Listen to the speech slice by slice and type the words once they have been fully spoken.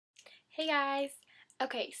Hey guys!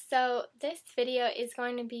 Okay, so this video is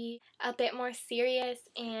going to be a bit more serious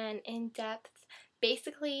and in-depth.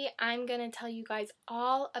 Basically, I'm going to tell you guys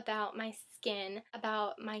all about my skin,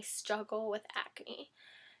 about my struggle with acne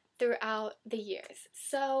throughout the years.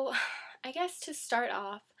 So, I guess to start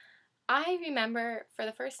off, I remember for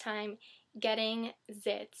the first time getting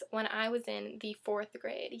zits when I was in the 4th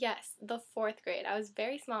grade. Yes, the 4th grade. I was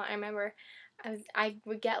very small. I remember I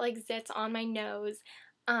would get like zits on my nose.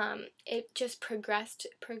 It just progressed.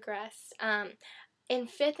 In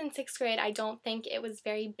 5th and 6th grade, I don't think it was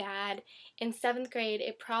very bad. In 7th grade,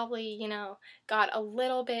 it probably, got a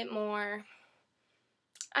little bit more,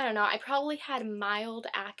 I don't know, I probably had mild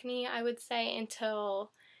acne, I would say,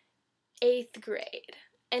 until 8th grade.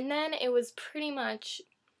 And then it was pretty much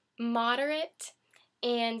moderate.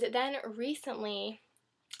 And then recently,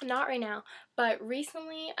 not right now, but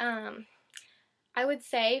recently, I would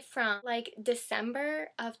say from like December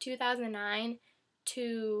of 2009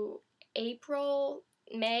 to April,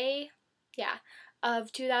 May, yeah,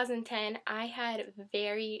 of 2010, I had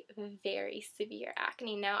very, very severe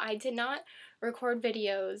acne. Now, I did not record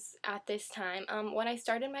videos at this time. When I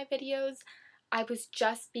started my videos, I was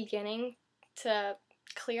just beginning to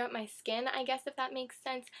clear up my skin, I guess, if that makes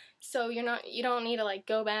sense. So you don't need to like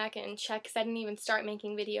go back and check, because I didn't even start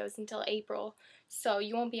making videos until April, so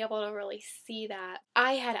you won't be able to really see that.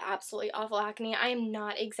 I had absolutely awful acne. I am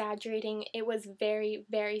not exaggerating. It was very,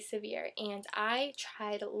 very severe, and I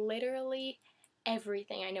tried literally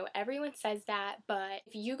everything. I know everyone says that, but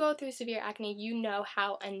if you go through severe acne, you know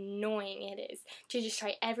how annoying it is to just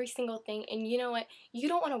try every single thing. And you know what? You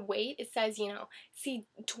don't want to wait. It says,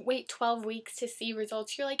 wait 12 weeks to see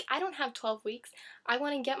results. You're like, I don't have 12 weeks. I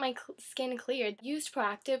want to get my skin cleared. Used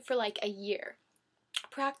Proactive for like a year.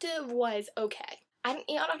 Proactive was okay. I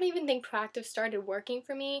don't even think Proactive started working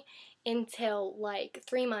for me until like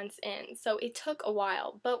 3 months in. So it took a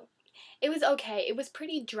while, but it was okay. It was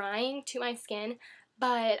pretty drying to my skin,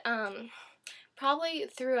 but probably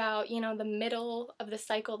throughout, the middle of the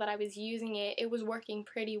cycle that I was using it, it was working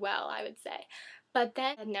pretty well, I would say. But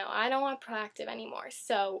then, no, I don't want Proactive anymore.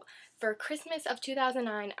 So for Christmas of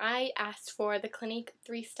 2009, I asked for the Clinique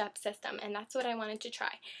 3-step system, and that's what I wanted to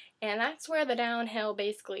try. And that's where the downhill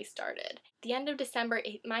basically started. At the end of December,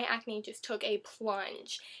 my acne just took a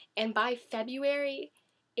plunge. And by February,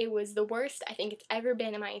 it was the worst I think it's ever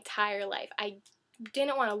been in my entire life. I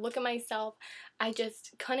didn't want to look at myself. I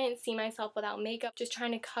just couldn't see myself without makeup, just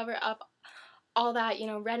trying to cover up all that,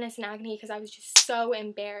 redness and acne, because I was just so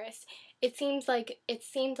embarrassed. It seemed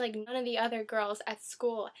like none of the other girls at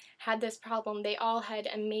school had this problem. They all had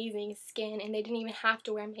amazing skin and they didn't even have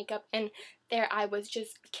to wear makeup, and there I was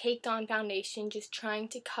just caked on foundation, just trying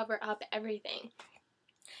to cover up everything.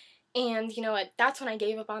 And you know what? That's when I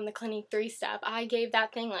gave up on the Clinique 3-step. I gave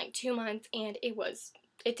that thing like 2 months and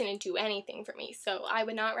it didn't do anything for me. So I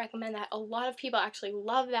would not recommend that. A lot of people actually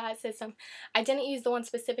love that system. I didn't use the one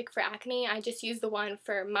specific for acne. I just used the one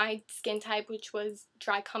for my skin type, which was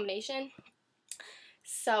dry combination.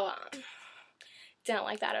 So didn't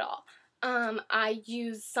like that at all. I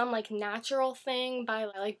used some like natural thing by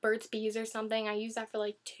like Burt's Bees or something. I used that for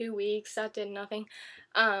like 2 weeks. That did nothing.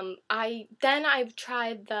 I've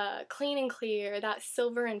tried the Clean and Clear, that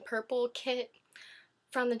silver and purple kit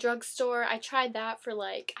from the drugstore. I tried that for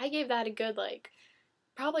I gave that a good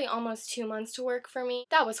probably almost 2 months to work for me.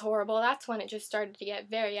 That was horrible. That's when it just started to get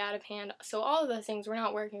very out of hand. So all of those things were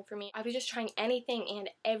not working for me. I was just trying anything and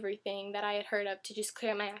everything that I had heard of to just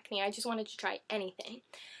clear my acne. I just wanted to try anything.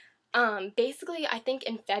 Basically, I think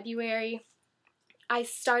in February, I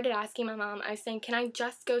started asking my mom. I was saying, can I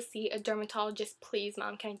just go see a dermatologist, please,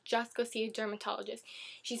 Mom? Can I just go see a dermatologist?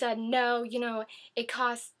 She said, no, it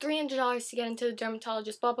costs $300 to get into the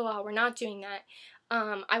dermatologist, blah, blah, blah. We're not doing that.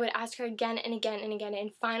 I would ask her again and again and again.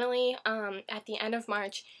 And finally, at the end of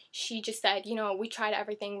March, she just said, we tried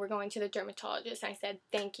everything. We're going to the dermatologist. And I said,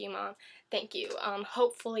 thank you, Mom. Thank you.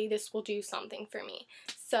 Hopefully this will do something for me.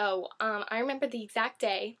 So I remember the exact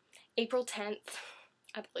day, April 10th.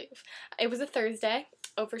 I believe. It was a Thursday.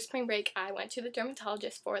 Over spring break, I went to the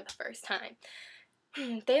dermatologist for the first time.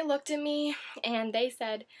 They looked at me and they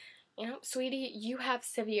said, sweetie, you have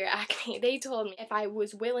severe acne. They told me if I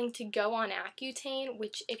was willing to go on Accutane,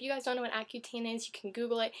 which if you guys don't know what Accutane is, you can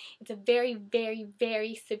Google it. It's a very, very,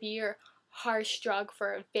 very severe, harsh drug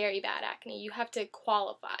for very bad acne. You have to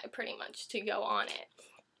qualify pretty much to go on it.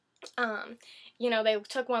 They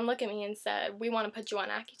took one look at me and said, we want to put you on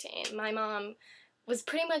Accutane. My mom was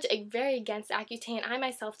pretty much very against Accutane. I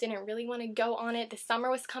myself didn't really want to go on it. The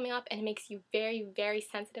summer was coming up and it makes you very, very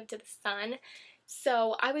sensitive to the sun.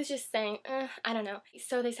 So I was just saying, I don't know.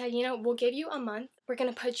 So they said, you know, we'll give you a month. We're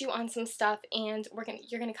gonna put you on some stuff, and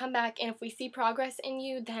you're gonna come back. And if we see progress in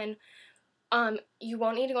you, then you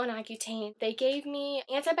won't need to go on Accutane. They gave me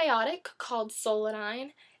an antibiotic called Solodine.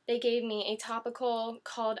 They gave me a topical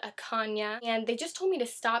called Acne, and they just told me to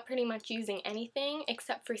stop pretty much using anything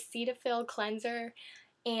except for Cetaphil cleanser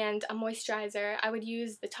and a moisturizer. I would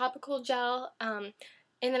use the topical gel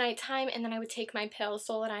in the nighttime, and then I would take my pill,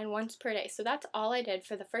 Solodine, once per day. So that's all I did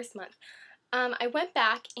for the first month. I went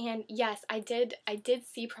back, and yes, I did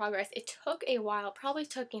see progress. It took a while, probably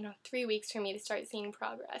took, 3 weeks for me to start seeing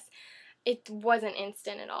progress. It wasn't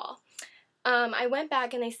instant at all. I went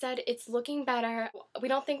back and they said, it's looking better. We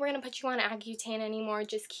don't think we're going to put you on Accutane anymore.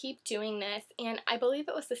 Just keep doing this. And I believe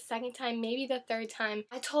it was the second time, maybe the third time,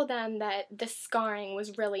 I told them that the scarring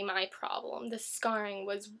was really my problem. The scarring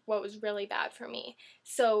was what was really bad for me.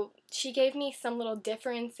 So she gave me some little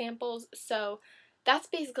different samples. So that's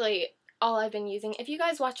basically all I've been using. If you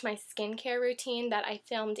guys watch my skincare routine that I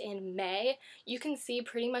filmed in May, you can see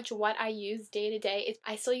pretty much what I use day to day.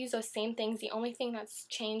 I still use those same things. The only thing that's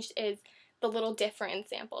changed is the little different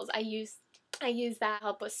samples. I use that to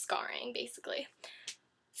help with scarring, basically.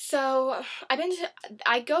 So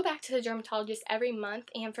I go back to the dermatologist every month,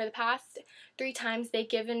 and for the past 3 times they've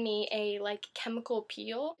given me a chemical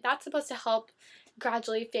peel. That's supposed to help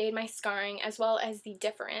gradually fade my scarring as well as the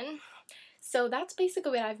differin. So that's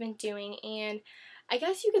basically what I've been doing, and I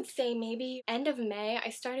guess you could say maybe end of May I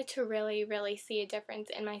started to really see a difference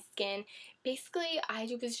in my skin. Basically, I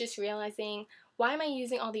was just realizing, why am I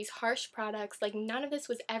using all these harsh products? Like, none of this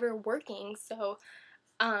was ever working. So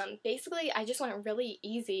basically I just went really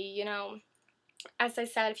easy, As I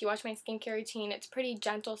said, if you watch my skincare routine, it's pretty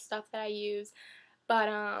gentle stuff that I use. But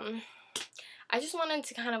I just wanted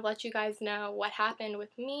to kind of let you guys know what happened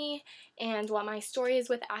with me and what my story is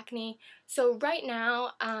with acne. So right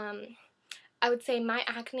now, I would say my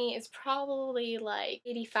acne is probably like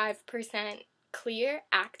 85% clear,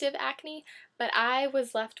 active acne, but I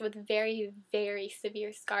was left with very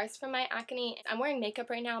severe scars from my acne. I'm wearing makeup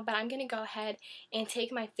right now, but I'm going to go ahead and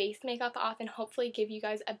take my face makeup off and hopefully give you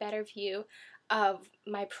guys a better view of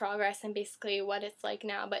my progress and basically what it's like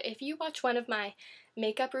now. But if you watch one of my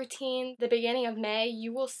makeup routines, the beginning of May,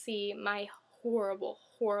 you will see my horrible,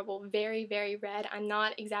 very red, I'm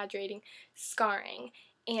not exaggerating, scarring.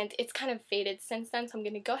 And it's kind of faded since then, so I'm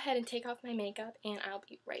going to go ahead and take off my makeup and I'll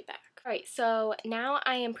be right back. Alright, so now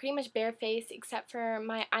I am pretty much barefaced except for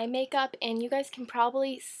my eye makeup, and you guys can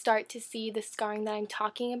probably start to see the scarring that I'm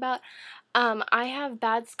talking about. I have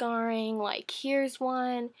bad scarring, like here's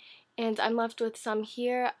one, and I'm left with some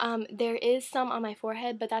here. There is some on my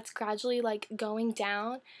forehead, but that's gradually going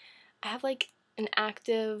down. I have an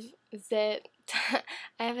active zit.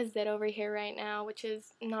 I have a zit over here right now, which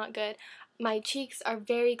is not good. My cheeks are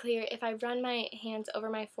very clear. If I run my hands over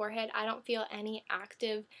my forehead, I don't feel any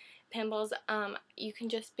active pimples. You can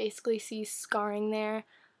just basically see scarring there,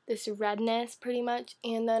 this redness pretty much.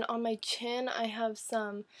 And then on my chin, I have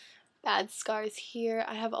some bad scars here.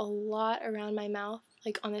 I have a lot around my mouth,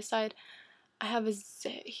 like on this side. I have a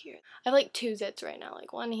zit here. I have 2 zits right now,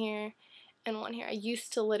 one here and one here. I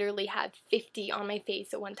used to literally have 50 on my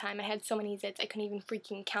face at one time. I had so many zits I couldn't even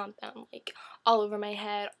freaking count them, all over my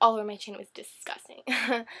head, all over my chin. It was disgusting.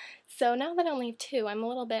 So now that I only have 2, I'm a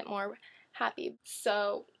little bit more happy.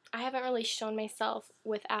 So I haven't really shown myself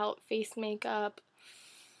without face makeup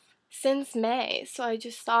since May, so I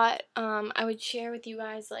just thought I would share with you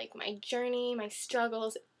guys my journey, my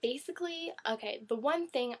struggles. Basically, okay, the one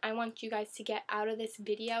thing I want you guys to get out of this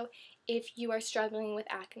video, if you are struggling with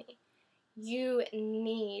acne, you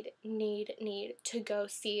need to go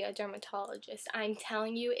see a dermatologist. I'm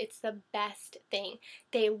telling you, it's the best thing.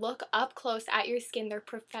 They look up close at your skin. They're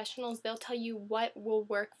professionals. They'll tell you what will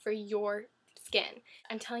work for your skin.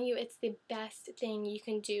 I'm telling you, it's the best thing you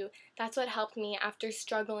can do. That's what helped me after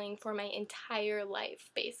struggling for my entire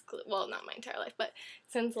life, basically. Well, not my entire life, but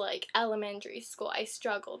since elementary school, I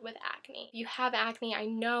struggled with acne. If you have acne, I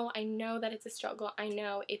know that it's a struggle. I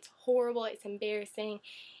know it's horrible, it's embarrassing,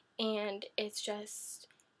 and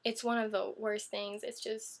it's one of the worst things. It's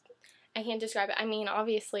just, I can't describe it. I mean,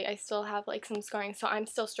 obviously, I still have some scarring, so I'm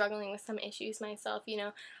still struggling with some issues myself,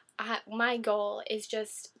 my goal is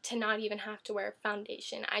just to not even have to wear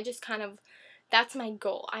foundation. That's my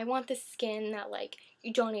goal. I want the skin that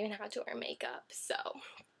you don't even have to wear makeup. So,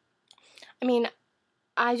 I mean,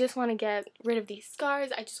 I just want to get rid of these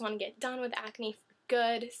scars. I just want to get done with acne for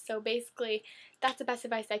good. So basically, that's the best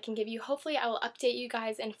advice I can give you. Hopefully, I will update you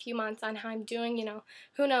guys in a few months on how I'm doing.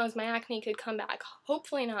 Who knows, my acne could come back.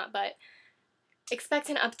 Hopefully not, but expect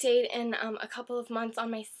an update in a couple of months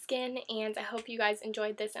on my skin, and I hope you guys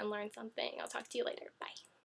enjoyed this and learned something. I'll talk to you later. Bye.